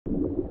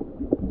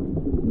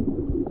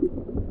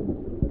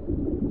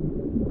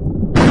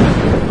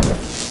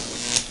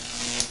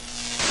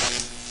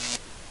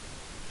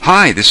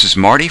Hi, this is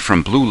Marty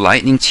from Blue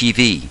Lightning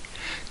TV.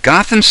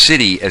 Gotham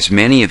City, as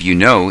many of you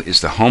know,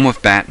 is the home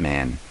of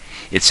Batman.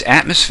 Its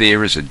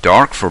atmosphere is a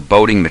dark,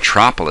 foreboding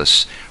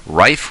metropolis,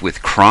 rife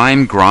with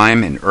crime,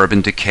 grime, and urban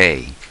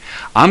decay.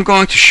 I'm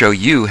going to show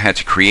you how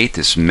to create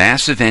this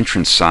massive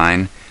entrance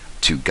sign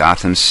to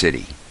Gotham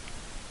City.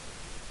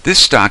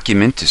 This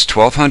document is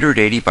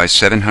 1280 by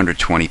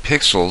 720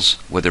 pixels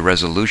with a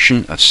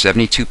resolution of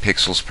 72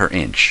 pixels per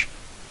inch.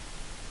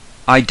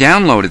 I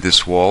downloaded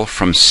this wall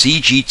from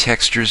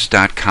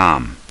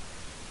cgtextures.com.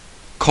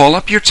 Call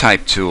up your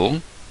type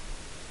tool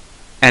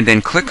and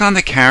then click on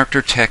the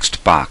character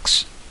text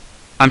box.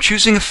 I'm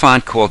choosing a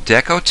font called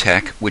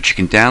Decotech, which you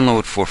can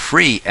download for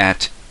free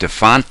at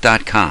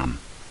defont.com.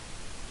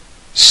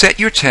 Set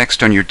your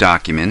text on your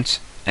document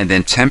and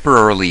then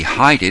temporarily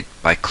hide it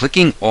by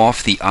clicking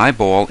off the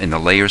eyeball in the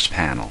Layers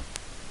panel.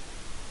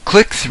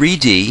 Click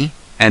 3D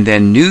and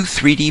then New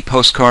 3D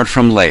Postcard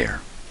from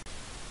Layer.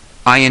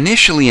 I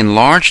initially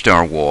enlarged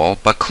our wall,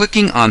 but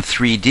clicking on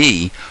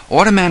 3D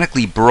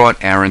automatically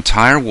brought our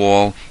entire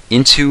wall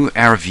into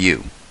our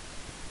view.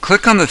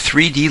 Click on the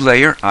 3D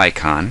layer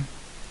icon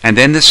and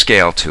then the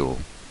scale tool.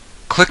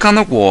 Click on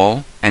the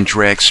wall and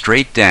drag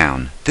straight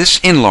down.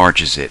 This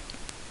enlarges it.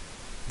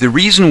 The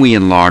reason we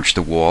enlarge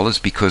the wall is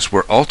because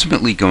we're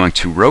ultimately going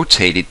to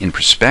rotate it in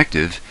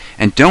perspective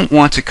and don't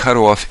want to cut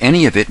off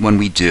any of it when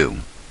we do.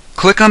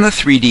 Click on the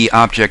 3D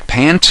Object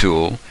Pan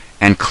tool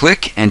and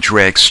click and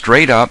drag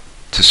straight up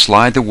to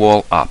slide the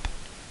wall up.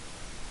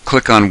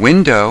 Click on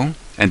Window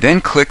and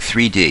then click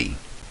 3D.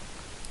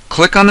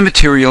 Click on the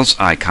Materials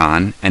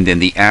icon and then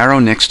the arrow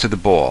next to the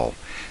ball.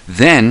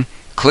 Then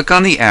click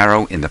on the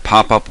arrow in the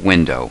pop-up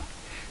window.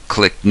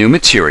 Click New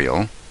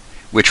Material,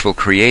 which will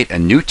create a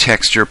new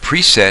texture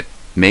preset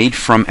made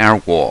from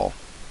our wall.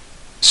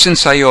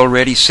 Since I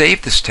already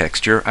saved this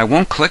texture, I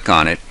won't click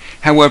on it.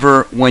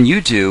 However, when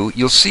you do,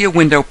 you'll see a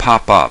window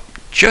pop up.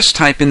 Just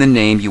type in the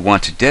name you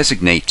want to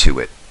designate to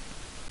it.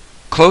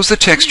 Close the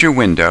texture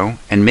window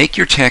and make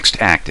your text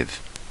active.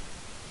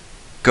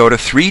 Go to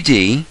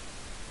 3D,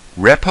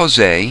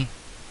 Repose,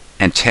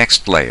 and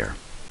Text Layer.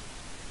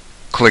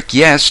 Click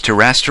Yes to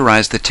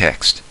rasterize the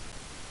text.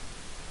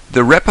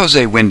 The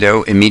Repose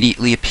window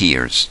immediately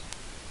appears.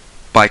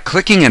 By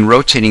clicking and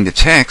rotating the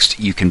text,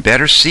 you can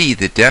better see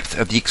the depth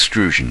of the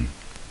extrusion.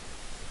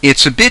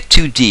 It's a bit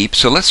too deep,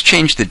 so let's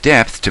change the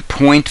depth to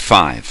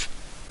 0.5.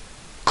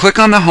 Click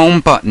on the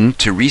Home button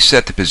to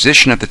reset the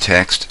position of the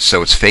text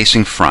so it's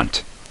facing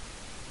front.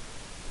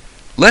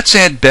 Let's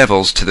add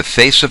bevels to the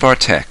face of our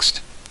text.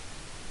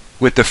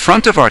 With the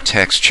front of our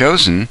text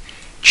chosen,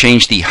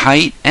 change the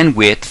height and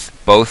width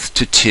both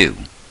to 2.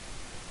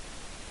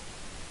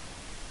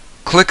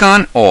 Click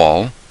on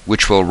All,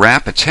 which will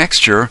wrap a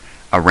texture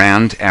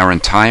around our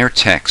entire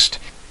text.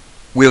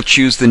 We'll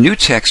choose the new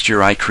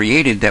texture I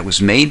created that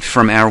was made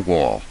from our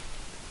wall.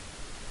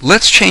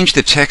 Let's change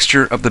the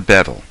texture of the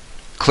bevel.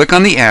 Click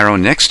on the arrow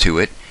next to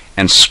it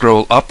and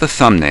scroll up the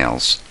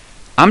thumbnails.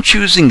 I'm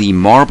choosing the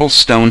marble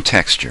stone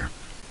texture.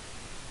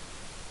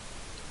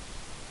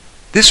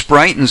 This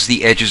brightens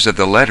the edges of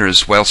the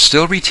letters while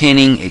still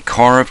retaining a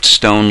carved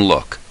stone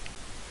look.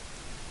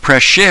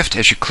 Press Shift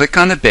as you click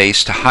on the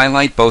base to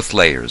highlight both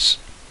layers.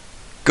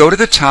 Go to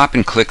the top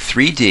and click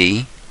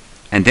 3D,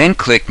 and then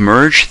click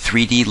Merge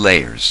 3D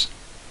Layers.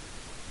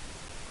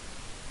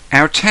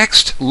 Our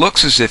text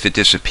looks as if it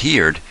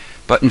disappeared,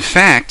 but in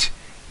fact,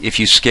 if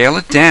you scale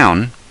it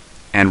down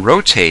and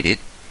rotate it,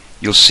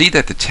 you'll see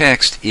that the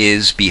text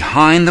is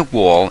behind the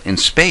wall in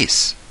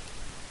space.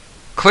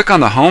 Click on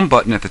the Home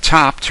button at the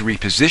top to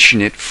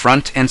reposition it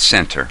front and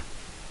center.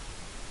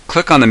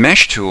 Click on the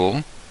Mesh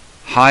tool,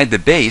 hide the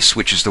base,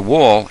 which is the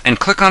wall, and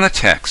click on the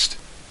text.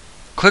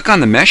 Click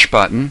on the Mesh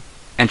button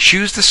and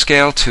choose the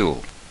Scale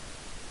tool.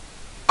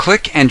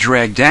 Click and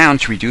drag down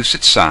to reduce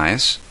its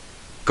size.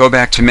 Go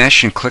back to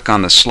Mesh and click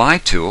on the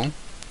Slide tool.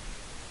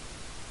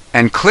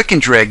 And click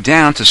and drag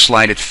down to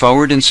slide it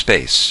forward in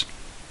space.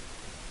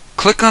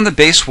 Click on the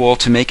base wall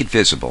to make it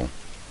visible.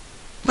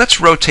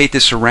 Let's rotate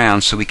this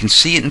around so we can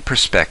see it in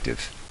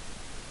perspective.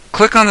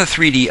 Click on the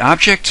 3D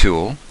Object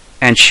tool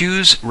and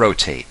choose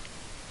Rotate.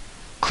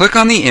 Click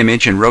on the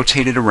image and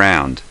rotate it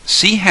around.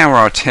 See how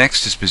our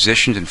text is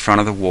positioned in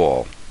front of the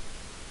wall.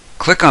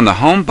 Click on the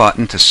Home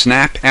button to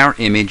snap our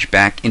image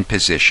back in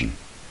position.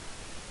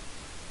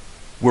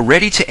 We're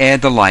ready to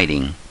add the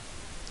lighting.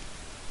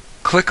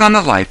 Click on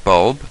the light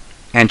bulb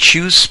and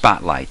choose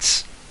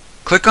Spotlights.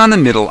 Click on the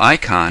middle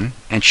icon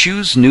and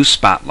choose New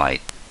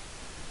Spotlight.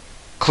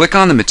 Click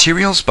on the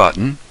Materials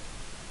button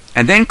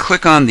and then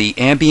click on the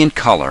Ambient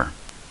Color.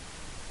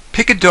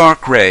 Pick a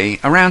dark gray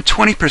around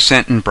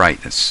 20% in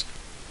brightness.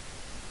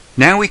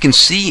 Now we can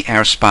see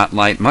our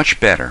spotlight much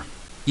better.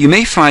 You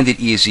may find it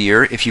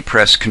easier if you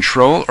press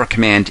Ctrl or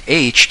Command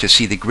H to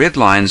see the grid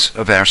lines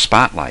of our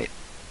spotlight.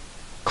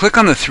 Click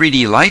on the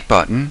 3D Light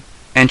button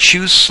and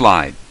choose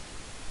Slide.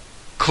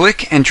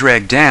 Click and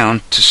drag down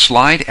to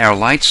slide our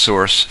light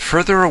source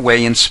further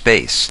away in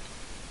space.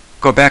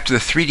 Go back to the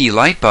 3D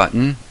Light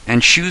button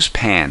and choose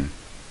Pan.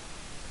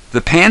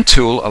 The pan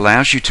tool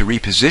allows you to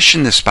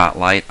reposition the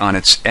spotlight on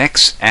its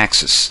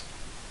x-axis.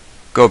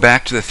 Go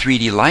back to the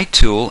 3D light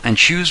tool and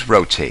choose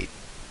rotate.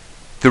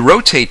 The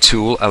rotate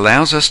tool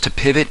allows us to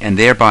pivot and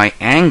thereby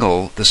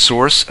angle the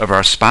source of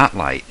our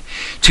spotlight.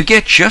 To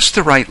get just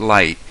the right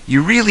light,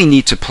 you really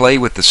need to play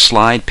with the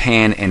slide,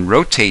 pan, and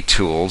rotate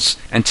tools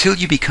until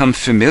you become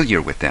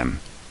familiar with them.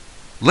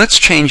 Let's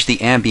change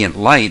the ambient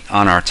light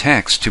on our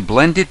text to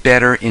blend it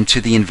better into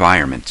the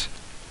environment.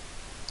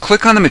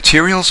 Click on the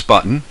Materials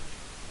button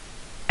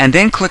and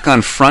then click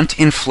on Front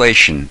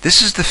Inflation.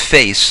 This is the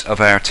face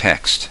of our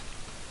text.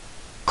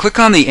 Click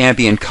on the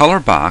ambient color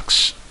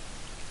box.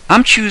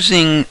 I'm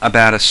choosing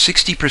about a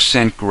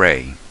 60%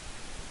 gray.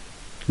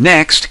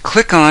 Next,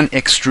 click on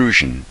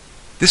Extrusion.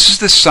 This is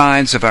the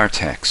sides of our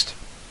text.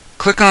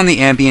 Click on the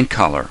ambient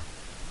color.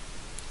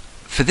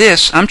 For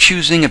this, I'm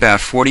choosing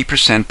about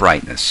 40%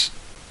 brightness.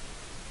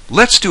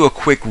 Let's do a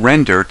quick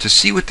render to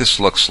see what this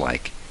looks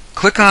like.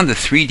 Click on the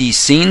 3D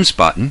Scenes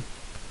button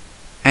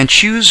and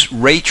choose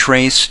Ray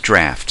Trace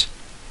Draft.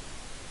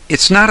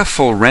 It's not a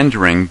full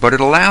rendering, but it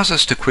allows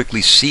us to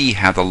quickly see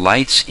how the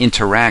lights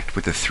interact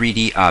with the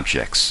 3D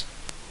objects.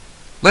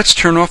 Let's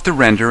turn off the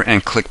render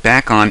and click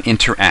back on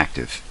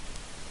Interactive.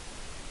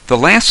 The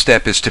last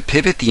step is to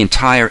pivot the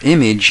entire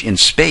image in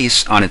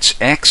space on its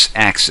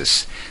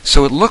x-axis,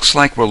 so it looks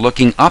like we're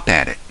looking up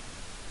at it.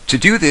 To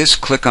do this,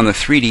 click on the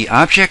 3D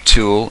Object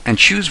tool and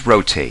choose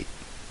Rotate.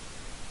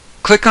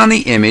 Click on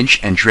the image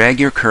and drag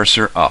your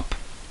cursor up.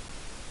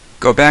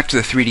 Go back to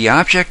the 3D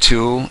Object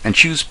tool and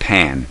choose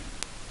Pan.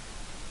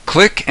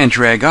 Click and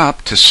drag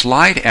up to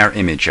slide our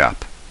image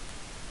up.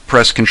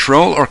 Press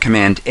Ctrl or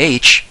Command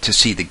H to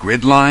see the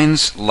grid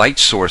lines, light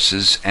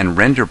sources, and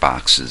render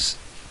boxes.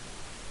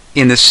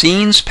 In the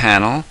Scenes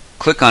panel,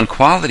 click on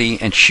Quality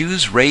and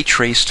choose Ray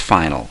Traced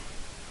Final.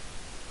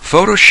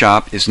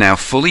 Photoshop is now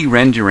fully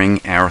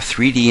rendering our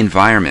 3D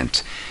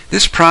environment.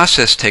 This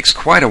process takes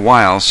quite a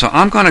while, so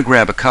I'm going to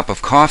grab a cup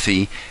of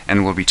coffee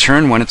and will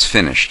return when it's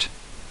finished.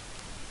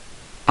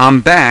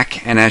 I'm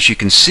back, and as you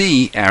can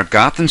see, our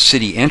Gotham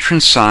City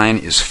entrance sign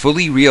is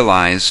fully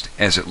realized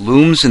as it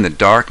looms in the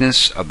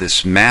darkness of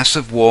this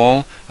massive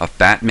wall of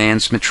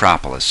Batman's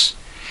Metropolis.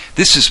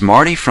 This is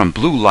Marty from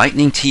Blue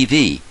Lightning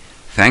TV.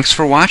 Thanks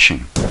for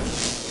watching.